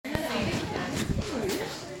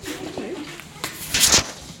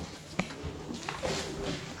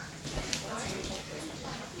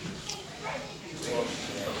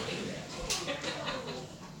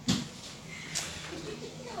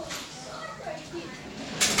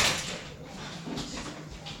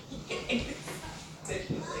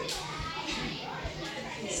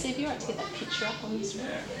to get that picture up on this one.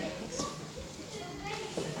 Thanks.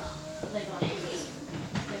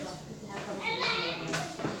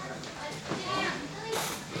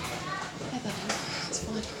 That's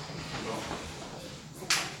fine.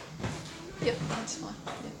 Yep, that's fine.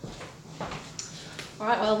 Yep. All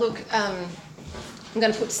right, well, look, I'm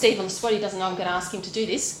going to put Steve on the spot. He doesn't know I'm going to ask him to do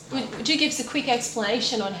this. Would you give us a quick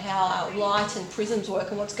explanation on how light and prisms work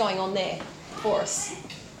and what's going on there for us?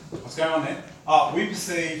 What's going on there? We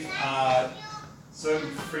perceive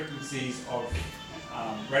certain frequencies of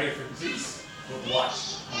radio frequencies called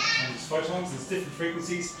light. And there's photons, there's different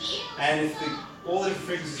frequencies, and if all the different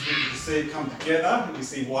frequencies we can perceive come together, we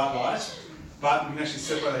see white light, but we can actually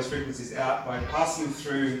separate those frequencies out by passing them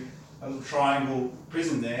through a little triangle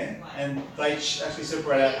prism there, and they actually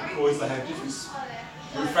separate out because they have different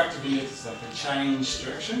refractive indexes, so they can change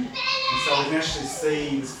direction, and so we can actually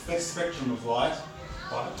see this spectrum of light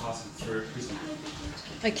by passing through a prism.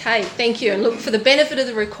 Okay, thank you. And look, for the benefit of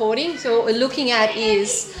the recording, so what we're looking at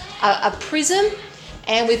is a prism,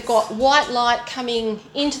 and we've got white light coming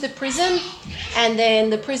into the prism, and then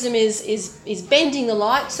the prism is bending the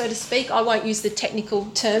light, so to speak. I won't use the technical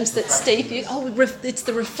terms that Steve used. It's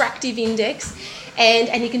the refractive index,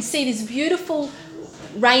 and you can see this beautiful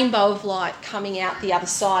rainbow of light coming out the other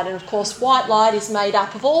side. And of course, white light is made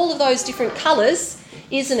up of all of those different colours,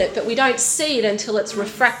 isn't it? But we don't see it until it's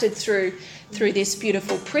refracted through this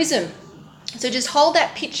beautiful prism. So just hold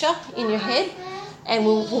that picture in your head, and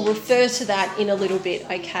we'll refer to that in a little bit,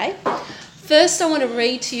 okay? First, I want to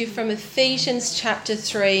read to you from Ephesians chapter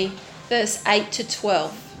 3, verse 8 to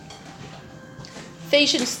 12.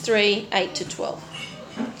 Ephesians 3, 8 to 12.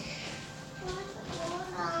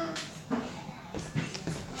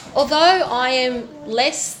 Although I am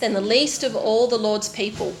less than the least of all the Lord's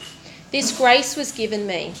people, this grace was given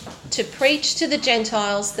me, to preach to the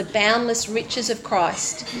Gentiles the boundless riches of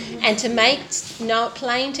Christ, and to make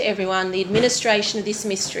plain to everyone the administration of this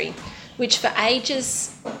mystery, which for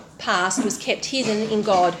ages past was kept hidden in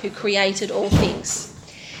God who created all things.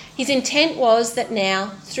 His intent was that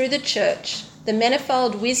now, through the church, the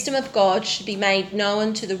manifold wisdom of God should be made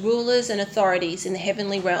known to the rulers and authorities in the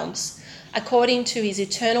heavenly realms, according to his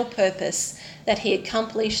eternal purpose that he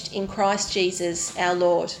accomplished in Christ Jesus our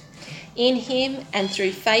Lord. In him and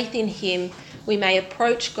through faith in him, we may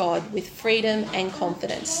approach God with freedom and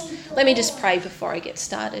confidence. Let me just pray before I get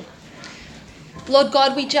started. Lord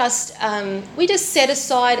God, we just set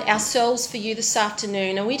aside ourselves for you this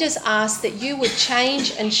afternoon, and we just ask that you would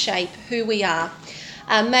change and shape who we are.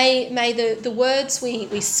 May the words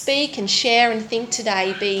we speak and share and think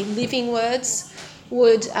today be living words.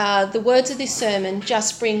 Would the words of this sermon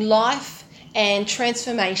just bring life and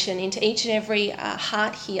transformation into each and every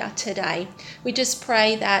heart here today. We just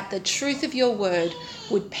pray that the truth of your word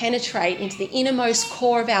would penetrate into the innermost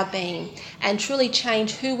core of our being and truly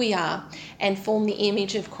change who we are and form the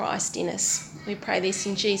image of Christ in us. We pray this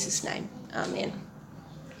in Jesus' name. Amen.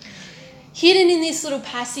 Hidden in this little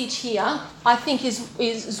passage here, I think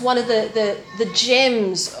is one of the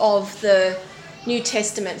gems of the New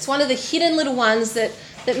Testament. It's one of the hidden little ones that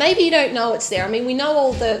maybe you don't know it's there. I mean, we know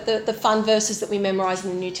all the fun verses that we memorise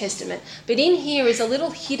in the New Testament, but in here is a little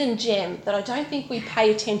hidden gem that I don't think we pay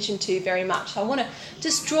attention to very much. I want to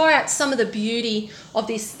just draw out some of the beauty of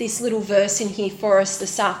this little verse in here for us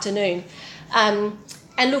this afternoon. And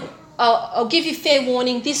look, I'll give you fair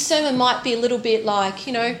warning, this sermon might be a little bit like,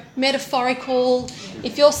 metaphorical.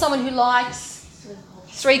 If you're someone who likes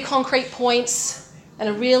 3 concrete points and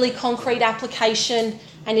a really concrete application,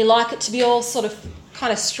 and you like it to be all sort of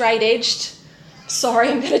kind of straight-edged, sorry,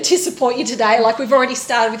 I'm going to disappoint you today. Like, we've already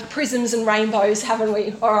started with prisms and rainbows, haven't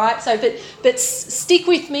we? All right, so but stick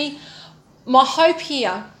with me. My hope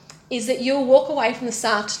here is that you'll walk away from this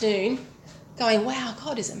afternoon going, wow,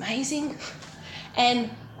 God is amazing, and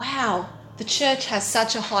wow, the church has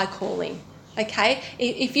such a high calling, okay?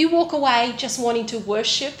 If you walk away just wanting to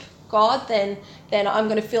worship God, then I'm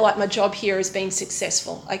going to feel like my job here has been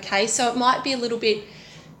successful, okay? So it might be a little bit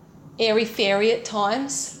airy-fairy at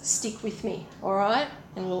times. Stick with me, all right?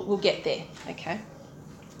 And we'll get there, okay?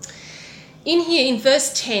 In here, in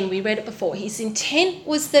verse 10, we read it before. His intent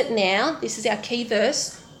was that now, this is our key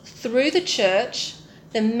verse, through the church,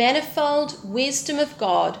 the manifold wisdom of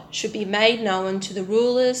God should be made known to the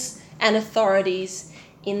rulers and authorities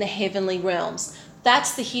in the heavenly realms.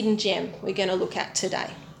 That's the hidden gem we're going to look at today,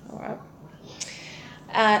 all right?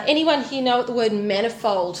 Anyone here know what the word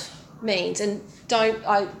manifold means? And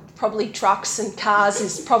probably trucks and cars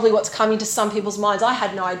is probably what's coming to some people's minds. I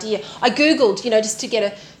had no idea. I Googled, just to get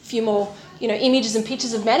a few more, images and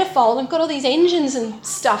pictures of manifold, and got all these engines and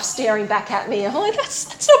stuff staring back at me. I'm like,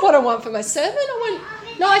 that's not what I want for my sermon. I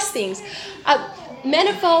want Nice things.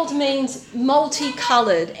 Manifold means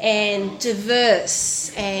multicoloured and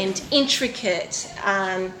diverse and intricate,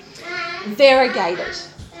 variegated.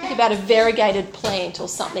 Think about a variegated plant or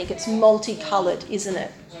something. It's multicoloured, isn't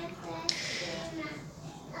it?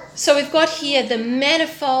 So we've got here the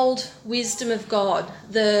manifold wisdom of God,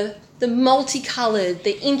 the multicoloured,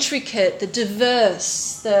 the intricate, the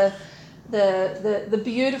diverse, the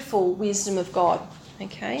beautiful wisdom of God.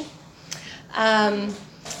 Okay.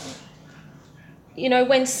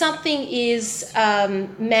 When something is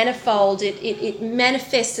manifold, it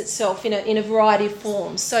manifests itself in a variety of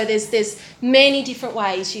forms. So there's many different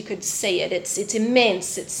ways you could see it. It's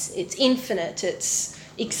immense. It's infinite. It's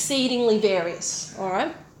exceedingly various. All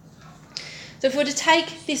right. So if we were to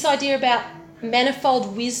take this idea about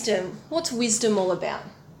manifold wisdom, what's wisdom all about?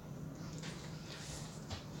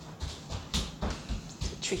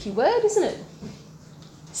 It's a tricky word, isn't it?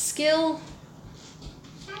 Skill,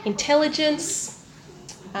 intelligence,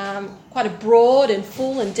 quite a broad and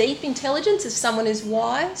full and deep intelligence if someone is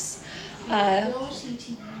wise. The ability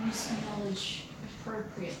to use knowledge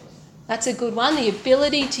appropriately. That's a good one, the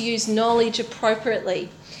ability to use knowledge appropriately.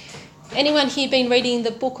 Anyone here been reading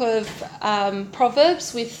the book of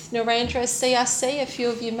Proverbs with Narendra CRC? A few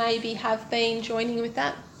of you maybe have been joining with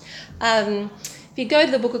that. If you go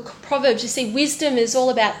to the book of Proverbs, you see wisdom is all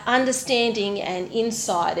about understanding and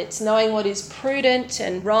insight. It's knowing what is prudent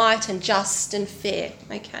and right and just and fair.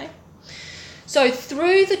 Okay? So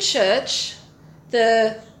through the church,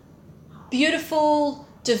 the beautiful,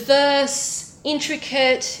 diverse,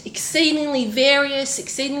 intricate, exceedingly various,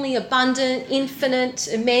 exceedingly abundant, infinite,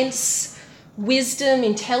 immense wisdom,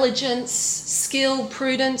 intelligence, skill,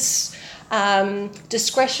 prudence,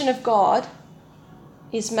 discretion of God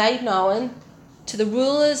is made known to the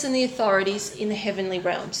rulers and the authorities in the heavenly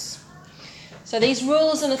realms. So these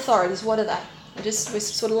rulers and authorities, what are they? We're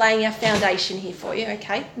sort of laying our foundation here for you,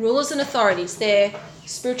 okay? Rulers and authorities, they're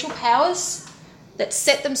spiritual powers that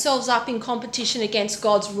set themselves up in competition against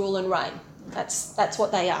God's rule and reign. That's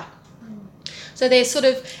what they are. So they're sort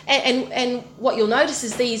of, and what you'll notice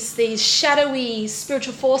is these shadowy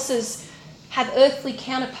spiritual forces have earthly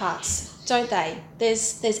counterparts, don't they?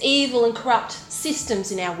 There's evil and corrupt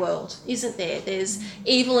systems in our world, isn't there? There's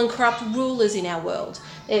evil and corrupt rulers in our world.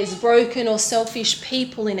 There's broken or selfish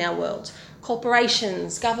people in our world.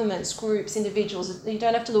 Corporations, governments, groups, individuals. You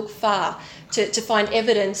don't have to look far to find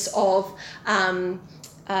evidence of,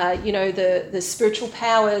 the spiritual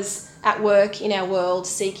powers at work in our world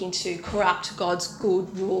seeking to corrupt God's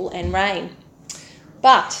good rule and reign.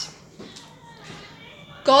 But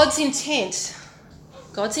God's intent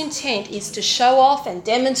is to show off and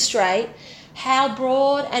demonstrate how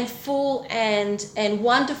broad and full and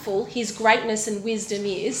wonderful his greatness and wisdom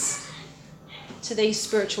is to these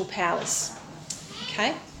spiritual powers.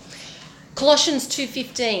 Okay? Colossians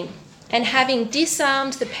 2:15, and having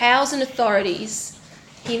disarmed the powers and authorities,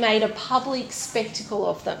 he made a public spectacle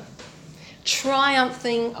of them,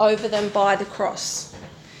 triumphing over them by the cross.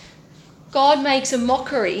 God makes a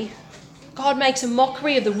mockery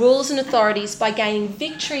of the rulers and authorities by gaining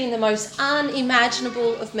victory in the most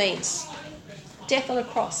unimaginable of means. Death on a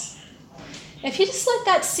cross. Now, if you just let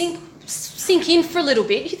that sink in for a little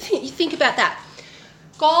bit, you think about that.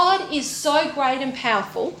 God is so great and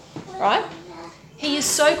powerful, right? He is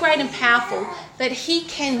so great and powerful that he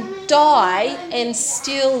can die and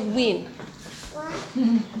still win.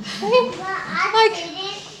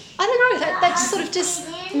 I don't know, that sort of just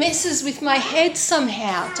messes with my head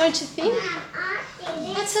somehow, don't you think?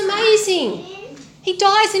 That's amazing. He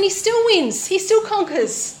dies and he still wins. He still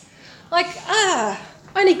conquers.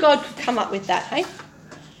 Only God could come up with that, hey?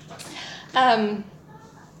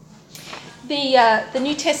 The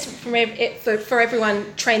New Testament for Everyone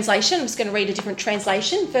translation, I'm just going to read a different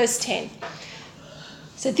translation, verse 10.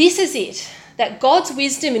 So this is it, that God's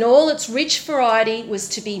wisdom in all its rich variety was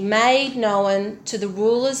to be made known to the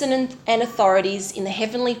rulers and authorities in the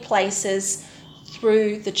heavenly places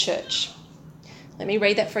through the church. Let me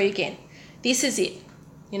read that for you again. This is it,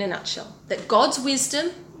 in a nutshell, that God's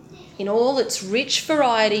wisdom in all its rich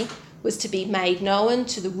variety was to be made known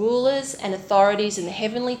to the rulers and authorities in the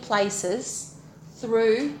heavenly places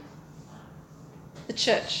through the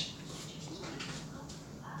church.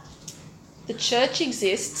 The church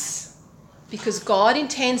exists because God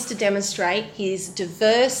intends to demonstrate his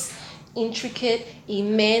diverse, intricate,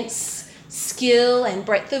 immense skill and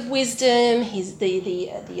breadth of wisdom,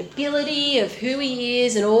 the ability of who he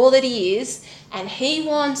is and all that he is, and he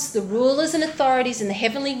wants the rulers and authorities in the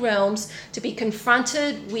heavenly realms to be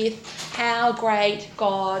confronted with how great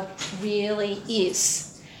God really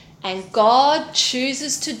is. And God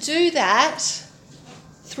chooses to do that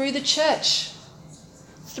through the church,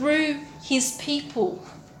 through his people,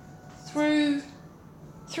 through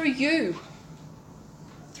you.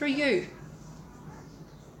 Through you.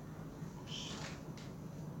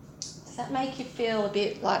 Does that make you feel a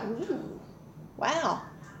bit like, ooh, wow?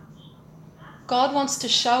 God wants to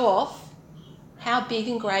show off how big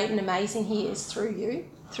and great and amazing he is through you,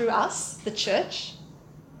 through us, the church.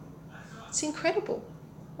 It's incredible.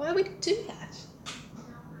 Why would he do that?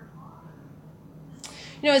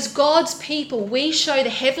 You know, as God's people, we show the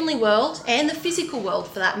heavenly world and the physical world,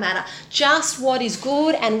 for that matter, just what is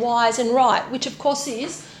good and wise and right, which of course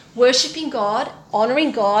is worshipping God,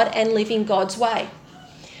 honouring God, and living God's way.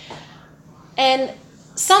 And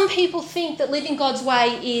some people think that living God's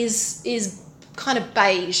way is kind of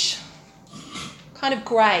beige, kind of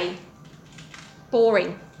grey,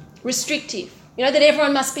 boring, restrictive. You know, that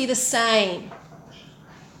everyone must be the same.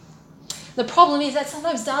 The problem is that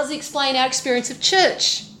sometimes does explain our experience of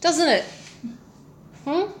church, doesn't it?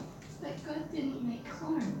 But God didn't make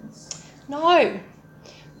clones. No.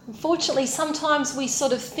 Unfortunately, sometimes we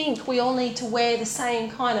sort of think we all need to wear the same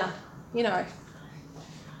kind of, you know,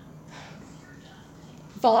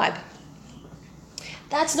 vibe.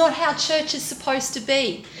 That's not how church is supposed to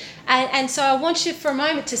be. And so I want you for a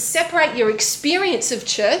moment to separate your experience of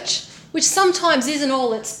church, which sometimes isn't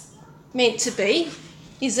all it's meant to be,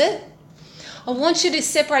 is it? I want you to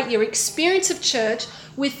separate your experience of church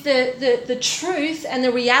with the truth and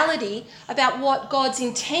the reality about what God's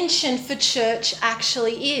intention for church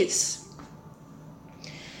actually is.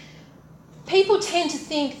 People tend to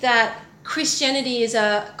think that Christianity is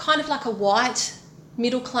a kind of like a white,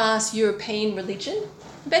 middle-class European religion.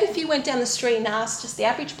 I bet if you went down the street and asked just the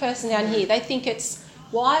average person down here, they think it's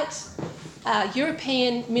white,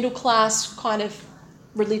 European, middle-class kind of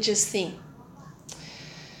religious thing.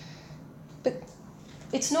 But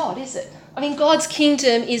it's not, is it? I mean, God's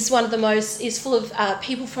kingdom is full of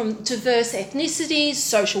people from diverse ethnicities,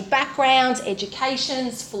 social backgrounds,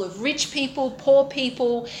 educations, full of rich people, poor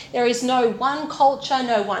people. There is no one culture,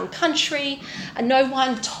 no one country, and no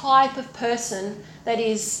one type of person that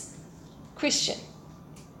is Christian.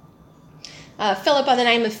 A fellow by the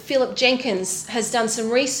name of Philip Jenkins has done some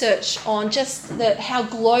research on just how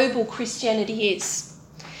global Christianity is.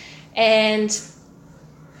 And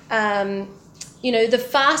you know, the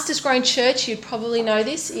fastest growing church, you'd probably know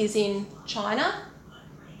this, is in China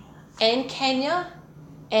and Kenya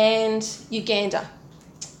and Uganda.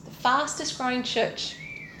 The fastest growing church.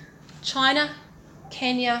 China,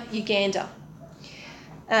 Kenya, Uganda.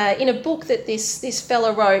 In a book that this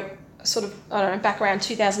fellow wrote, sort of, I don't know, back around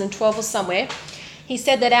 2012 or somewhere, he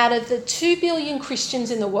said that out of the 2 billion Christians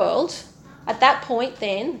in the world, at that point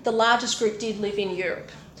then, the largest group did live in Europe.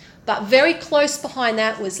 But very close behind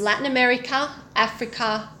that was Latin America,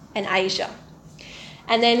 Africa, and Asia.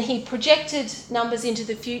 And then he projected numbers into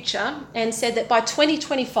the future and said that by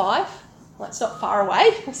 2025, well, it's not far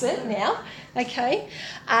away, is it now? Okay.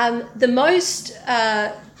 The most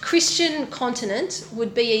Christian continent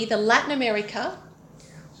would be either Latin America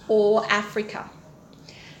or Africa.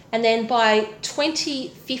 And then by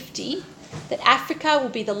 2050, that Africa will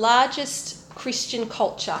be the largest Christian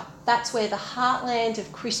culture. That's where the heartland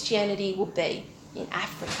of Christianity will be, in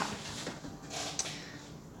Africa.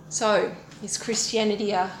 So, is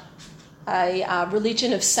Christianity a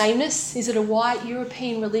religion of sameness? Is it a white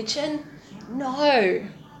European religion? No.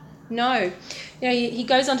 You know, he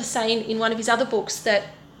goes on to say in one of his other books that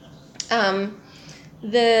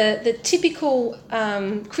the typical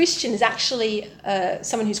Christian is actually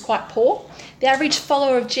someone who's quite poor. The average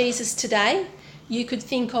follower of Jesus today, you could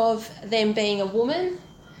think of them being a woman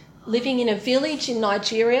living in a village in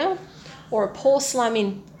Nigeria or a poor slum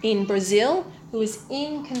in Brazil who is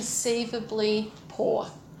inconceivably poor.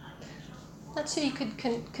 That's who you could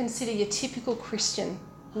consider your typical Christian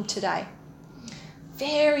from today.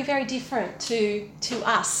 Very, very different to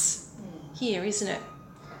us here, isn't it?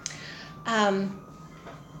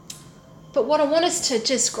 But what I want us to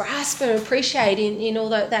just grasp and appreciate in all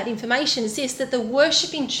that information is this, that the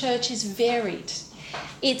worshipping church is varied.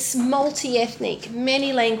 It's multi-ethnic,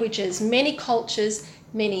 many languages, many cultures,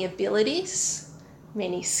 many abilities,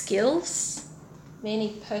 many skills, many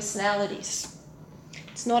personalities.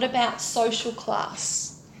 It's not about social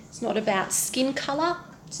class. It's not about skin colour.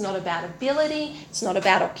 It's not about ability. It's not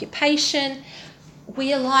about occupation.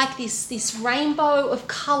 We are like this rainbow of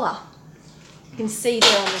colour. You can see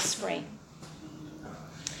there on the screen.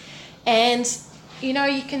 And, you know,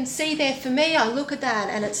 you can see there, for me, I look at that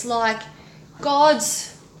and it's like God's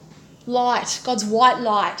light, God's white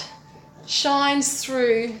light, shines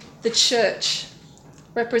through the church,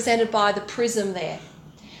 represented by the prism there.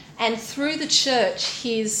 and through the church,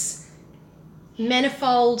 his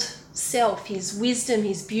manifold self, his wisdom,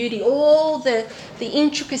 his beauty, all the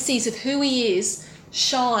intricacies of who he is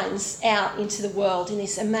shines out into the world in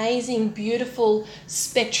this amazing, beautiful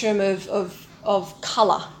spectrum of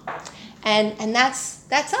colour. And that's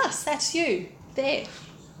us, that's you, there.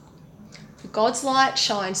 God's light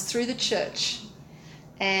shines through the church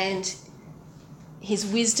and his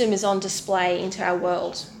wisdom is on display into our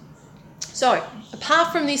world. So,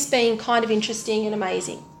 apart from this being kind of interesting and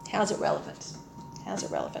amazing, how's it relevant? How's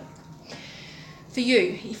it relevant? For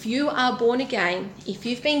you, if you are born again, if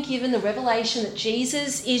you've been given the revelation that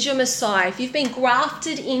Jesus is your Messiah, if you've been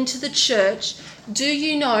grafted into the church, do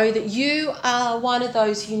you know that you are one of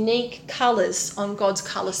those unique colours on God's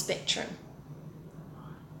colour spectrum?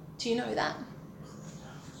 Do you know that? I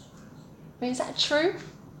mean, is that true?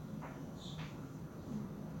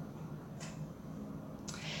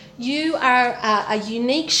 You are a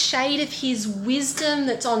unique shade of his wisdom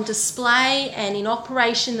that's on display and in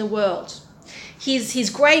operation in the world.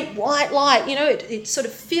 His great white light, it sort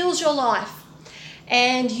of fills your life.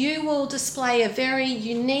 And you will display a very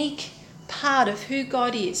unique part of who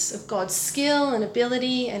God is, of God's skill and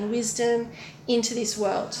ability and wisdom into this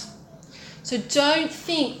world. So don't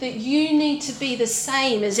think that you need to be the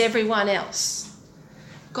same as everyone else.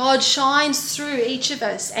 God shines through each of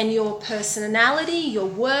us, and your personality, your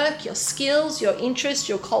work, your skills, your interests,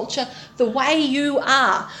 your culture, the way you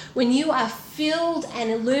are, when you are filled and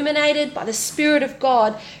illuminated by the Spirit of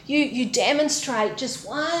God, you demonstrate just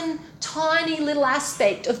one tiny little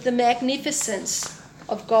aspect of the magnificence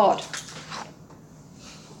of God.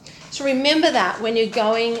 So remember that when you're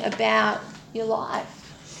going about your life.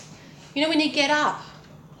 When you get up,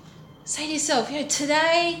 say to yourself,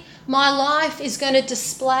 today my life is going to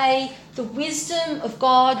display the wisdom of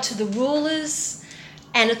God to the rulers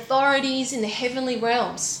and authorities in the heavenly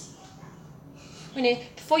realms.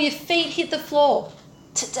 Before your feet hit the floor,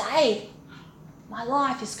 today my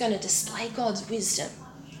life is going to display God's wisdom.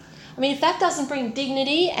 I mean, if that doesn't bring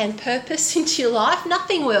dignity and purpose into your life,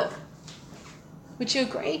 nothing will. Would you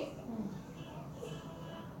agree?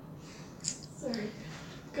 So,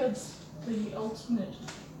 God's the ultimate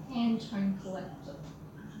Pantone collector.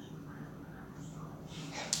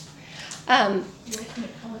 The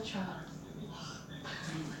ultimate colour chart.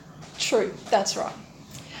 True, that's right.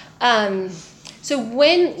 So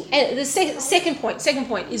the second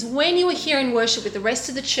point is when you are here in worship with the rest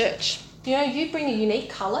of the church, you bring a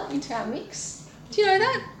unique colour into our mix. Do you know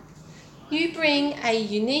that? You bring a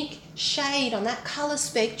unique shade on that colour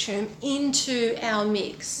spectrum into our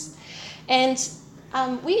mix. And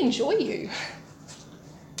we enjoy you.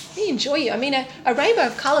 We enjoy you. I mean, a rainbow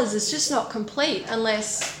of colours is just not complete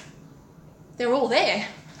unless they're all there,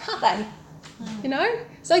 aren't they?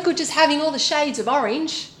 It's no good just having all the shades of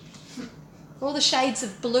orange, all the shades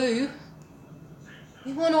of blue.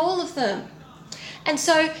 We want all of them. And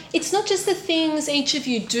so it's not just the things each of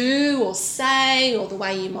you do or say or the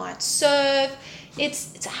way you might serve.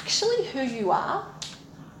 It's actually who you are.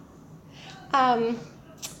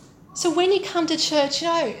 So when you come to church,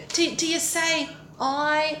 do you say,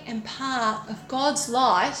 I am part of God's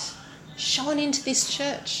light shone into this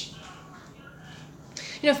church?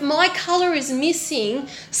 If my colour is missing,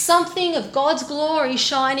 something of God's glory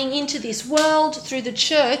shining into this world through the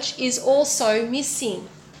church is also missing.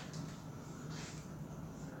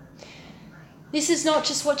 This is not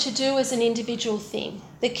just what you do as an individual thing.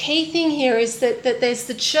 The key thing here is that there's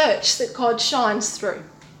the church that God shines through.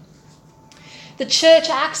 The church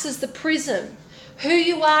acts as the prism. Who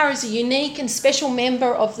you are as a unique and special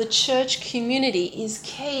member of the church community is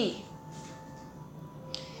key.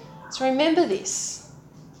 So remember this.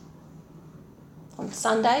 On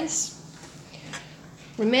Sundays,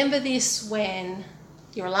 remember this when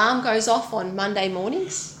your alarm goes off on Monday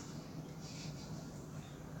mornings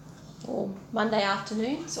or Monday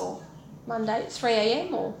afternoons or Monday at 3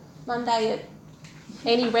 a.m. or Monday at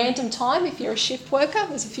any random time if you're a shift worker.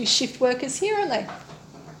 There's a few shift workers here, aren't they?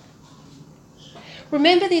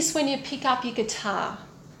 Remember this when you pick up your guitar.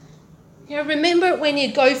 Remember it when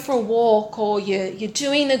you go for a walk or you're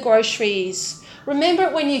doing the groceries. Remember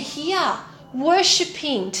it when you're here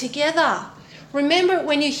worshipping together. Remember it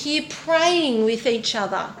when you're here praying with each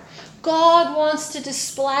other. God wants to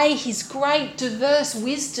display his great diverse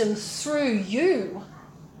wisdom through you.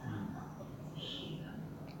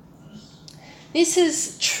 This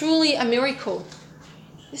is truly a miracle.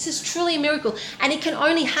 This is truly a miracle. And it can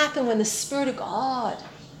only happen when the Spirit of God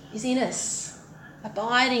is in us,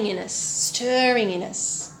 abiding in us, stirring in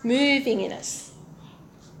us, moving in us.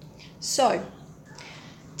 So,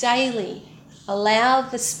 daily, Allow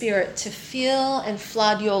the Spirit to fill and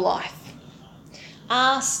flood your life.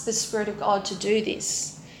 Ask the Spirit of God to do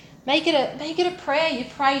this. Make it a prayer you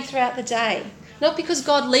pray throughout the day. Not because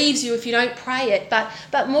God leaves you if you don't pray it,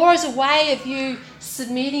 but more as a way of you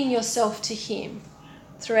submitting yourself to Him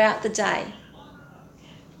throughout the day.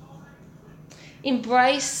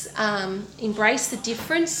 Embrace the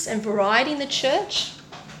difference and variety in the church.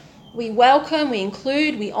 We welcome, we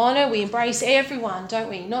include, we honour, we embrace everyone, don't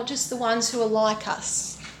we? Not just the ones who are like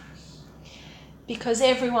us. Because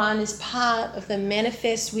everyone is part of the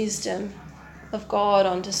manifest wisdom of God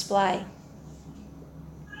on display.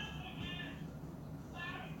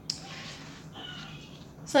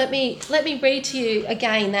 So let me read to you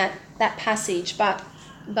again that passage, but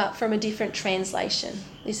from a different translation.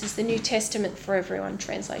 This is the New Testament for Everyone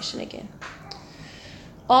translation again.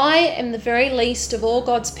 I am the very least of all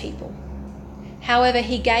God's people. However,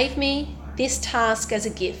 He gave me this task as a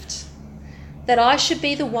gift, that I should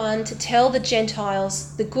be the one to tell the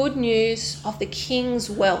Gentiles the good news of the King's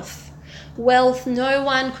wealth no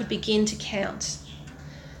one could begin to count.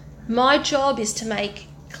 My job is to make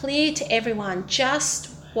clear to everyone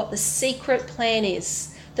just what the secret plan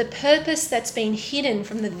is, the purpose that's been hidden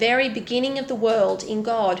from the very beginning of the world in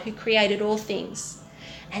God who created all things.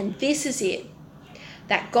 And this is it,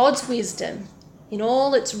 that God's wisdom, in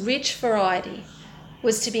all its rich variety,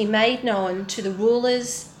 was to be made known to the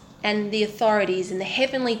rulers and the authorities in the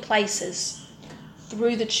heavenly places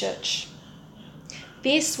through the church.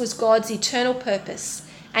 This was God's eternal purpose,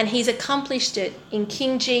 and He's accomplished it in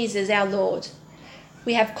King Jesus our Lord.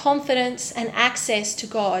 We have confidence and access to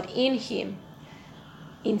God in Him,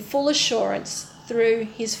 in full assurance through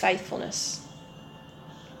His faithfulness.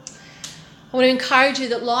 I want to encourage you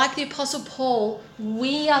that, like the Apostle Paul,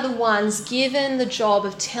 we are the ones given the job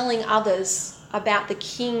of telling others about the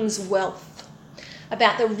King's wealth,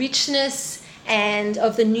 about the richness and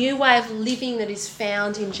of the new way of living that is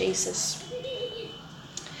found in Jesus.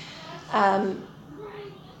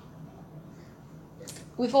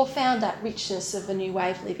 We've all found that richness of a new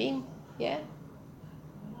way of living, yeah?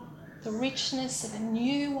 The richness of a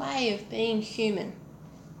new way of being human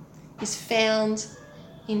is found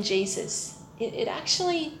in Jesus. It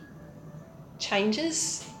actually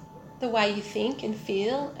changes the way you think and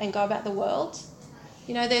feel and go about the world.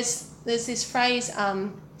 You know, there's this phrase,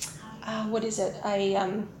 what is it?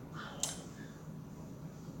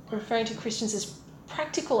 Referring to Christians as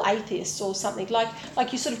practical atheists or something. Like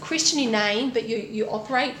you're sort of Christian in name, but you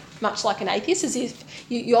operate much like an atheist, as if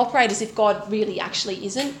you operate as if God really actually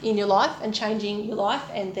isn't in your life and changing your life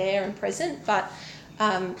and there and present, but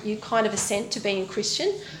you kind of assent to being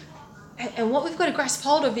Christian. And what we've got to grasp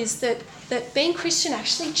hold of is that being Christian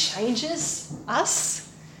actually changes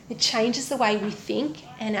us. It changes the way we think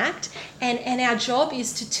and act. And our job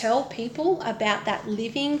is to tell people about that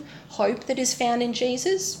living hope that is found in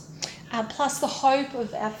Jesus, plus the hope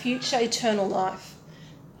of our future eternal life.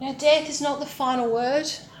 Now, death is not the final word.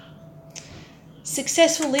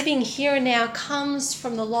 Successful living here and now comes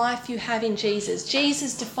from the life you have in Jesus.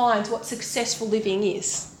 Jesus defines what successful living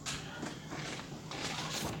is.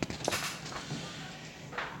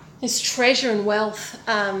 There's treasure and wealth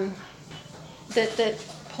that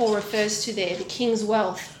Paul refers to there, the King's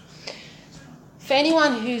wealth. For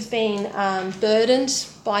anyone who's been burdened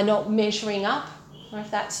by not measuring up, or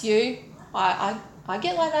if that's you, I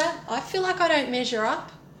get like that. I feel like I don't measure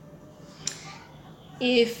up.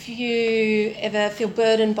 If you ever feel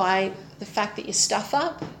burdened by the fact that you stuff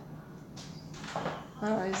up, I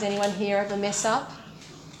don't know, does anyone here ever mess up?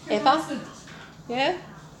 Ever? Yeah?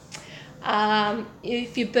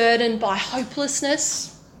 If you're burdened by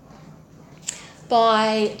hopelessness,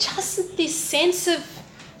 by just this sense of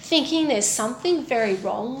thinking there's something very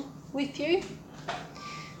wrong with you,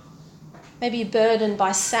 maybe you're burdened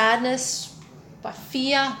by sadness, by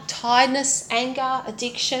fear, tiredness, anger,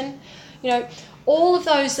 addiction, all of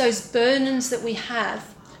those burdens that we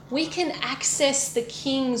have, we can access the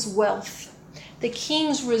King's wealth, the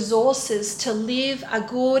King's resources to live a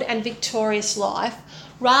good and victorious life,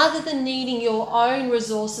 rather than needing your own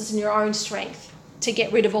resources and your own strength to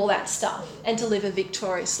get rid of all that stuff and to live a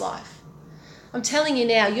victorious life. I'm telling you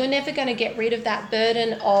now, you're never going to get rid of that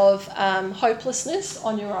burden of hopelessness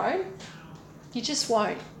on your own. You just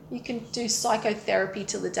won't. You can do psychotherapy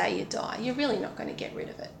till the day you die. You're really not going to get rid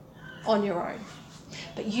of it on your own.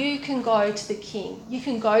 But you can go to the King. You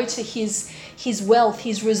can go to his wealth,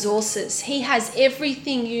 his resources. He has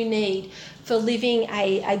everything you need for living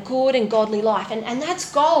a good and godly life. And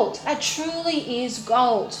that's gold. That truly is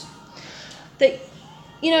gold. That,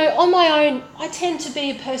 on my own, I tend to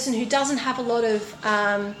be a person who doesn't have a lot of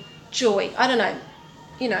joy. I don't know.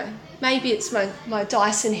 maybe it's my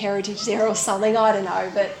Dyson heritage there or something, I don't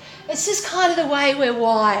know, but it's just kind of the way we're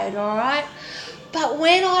wired, all right? But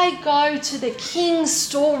when I go to the King's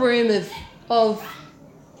storeroom of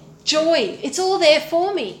joy, it's all there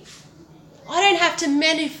for me. I don't have to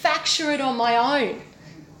manufacture it on my own.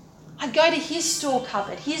 I go to his store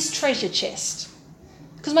cupboard, his treasure chest,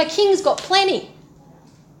 because my King's got plenty.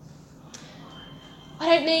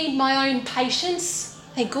 I don't need my own patience,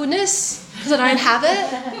 thank goodness, because I don't have it.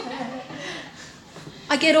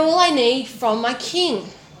 I get all I need from my King.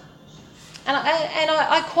 And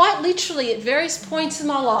I quite literally, at various points in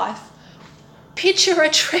my life, picture a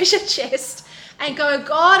treasure chest and go,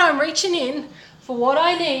 God, I'm reaching in for what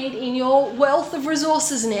I need in your wealth of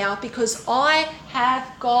resources now, because I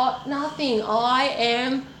have got nothing. I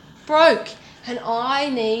am broke and I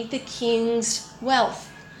need the King's wealth.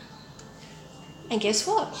 And guess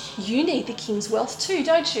what? You need the King's wealth too,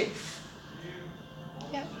 don't you?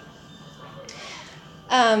 Yeah.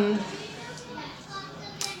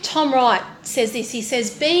 Tom Wright says this. He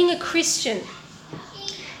says, being a Christian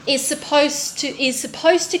is supposed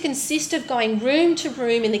to consist of going room to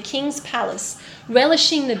room in the King's palace,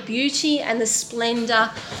 relishing the beauty and the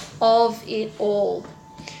splendour of it all.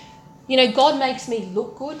 God makes me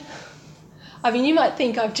look good. I mean, you might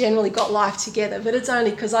think I've generally got life together, but it's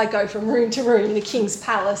only because I go from room to room in the King's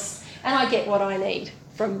palace and I get what I need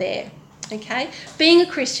from there. Okay? Being a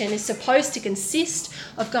Christian is supposed to consist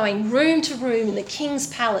of going room to room in the King's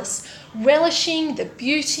palace, relishing the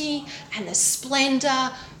beauty and the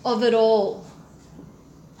splendour of it all.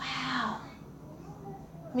 Wow.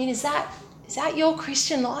 I mean, is that your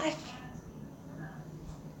Christian life?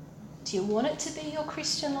 Do you want it to be your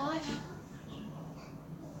Christian life?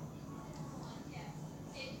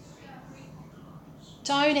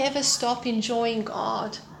 Don't ever stop enjoying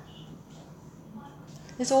God.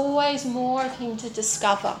 There's always more of him to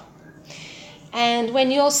discover. And when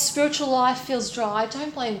your spiritual life feels dry,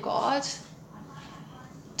 don't blame God.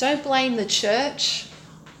 Don't blame the church.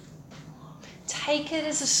 Take it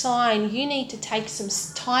as a sign you need to take some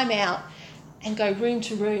time out and go room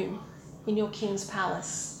to room in your King's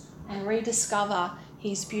palace and rediscover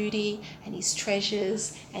his beauty and his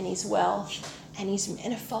treasures and his wealth and his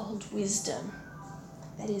manifold wisdom.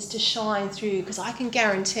 That is to shine through, because I can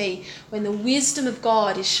guarantee when the wisdom of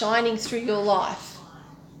God is shining through your life,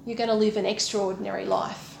 you're going to live an extraordinary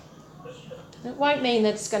life. It won't mean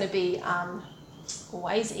that it's going to be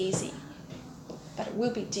always easy, but it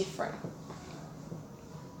will be different.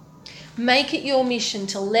 Make it your mission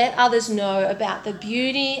to let others know about the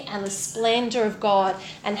beauty and the splendour of God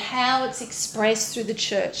and how it's expressed through the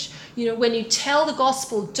church. When you tell the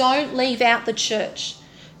gospel, don't leave out the church.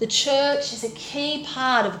 The church is a key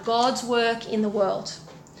part of God's work in the world.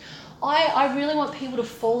 I really want people to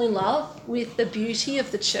fall in love with the beauty of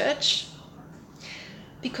the church,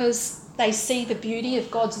 because they see the beauty of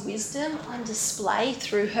God's wisdom on display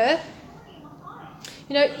through her.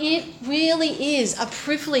 It really is a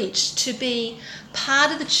privilege to be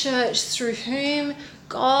part of the church through whom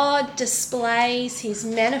God displays his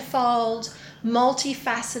manifold,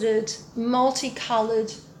 multifaceted,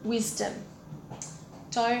 multicoloured wisdom.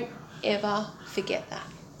 Don't ever forget that.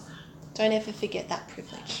 Don't ever forget that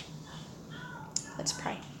privilege. Let's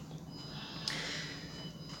pray.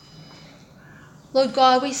 Lord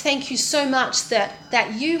God, we thank you so much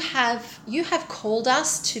that you have called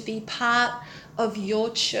us to be part of your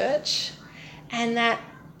church, and that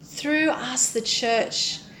through us, the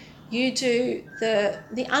church, you do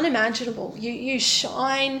the unimaginable. You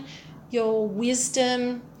shine your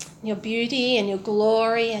wisdom, your beauty and your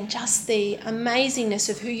glory and just the amazingness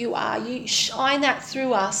of who you are. You shine that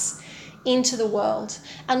through us into the world.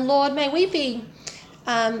 And Lord, may we be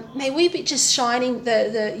just shining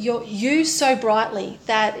you so brightly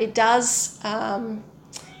that it does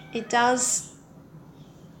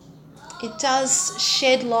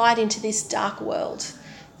shed light into this dark world,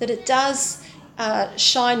 that it does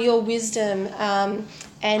shine your wisdom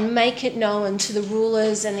and make it known to the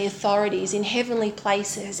rulers and the authorities in heavenly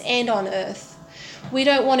places and on earth. We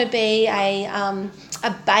don't want to be a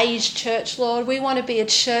beige church, Lord. We want to be a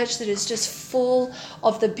church that is just full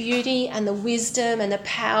of the beauty and the wisdom and the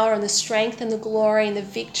power and the strength and the glory and the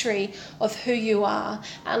victory of who you are.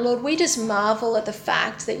 And Lord, we just marvel at the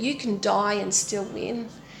fact that you can die and still win.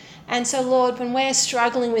 And so, Lord, when we're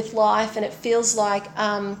struggling with life and it feels like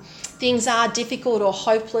things are difficult or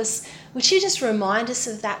hopeless, would you just remind us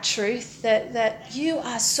of that truth, that you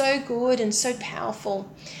are so good and so powerful,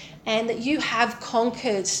 and that you have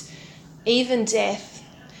conquered even death,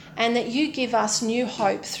 and that you give us new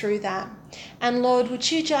hope through that. And Lord,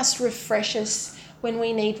 would you just refresh us when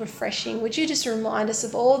we need refreshing. Would you just remind us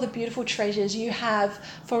of all the beautiful treasures you have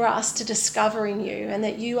for us to discover in you, and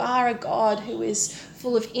that you are a God who is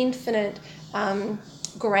full of infinite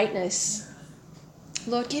greatness.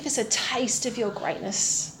 Lord, give us a taste of your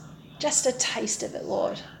greatness, just a taste of it,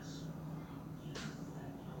 Lord.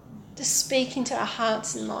 Just speak into our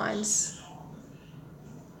hearts and minds.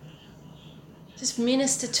 Just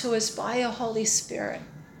minister to us by your Holy Spirit.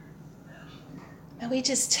 And we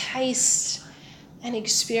just taste and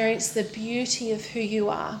experience the beauty of who you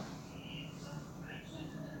are.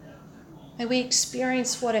 May we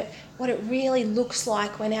experience what it really looks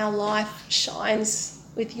like when our life shines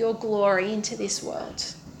with your glory into this world.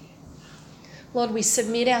 Lord, we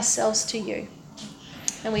submit ourselves to you,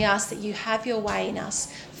 and we ask that you have your way in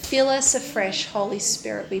us. Fill us afresh, Holy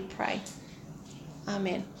Spirit, we pray.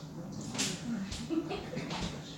 Amen.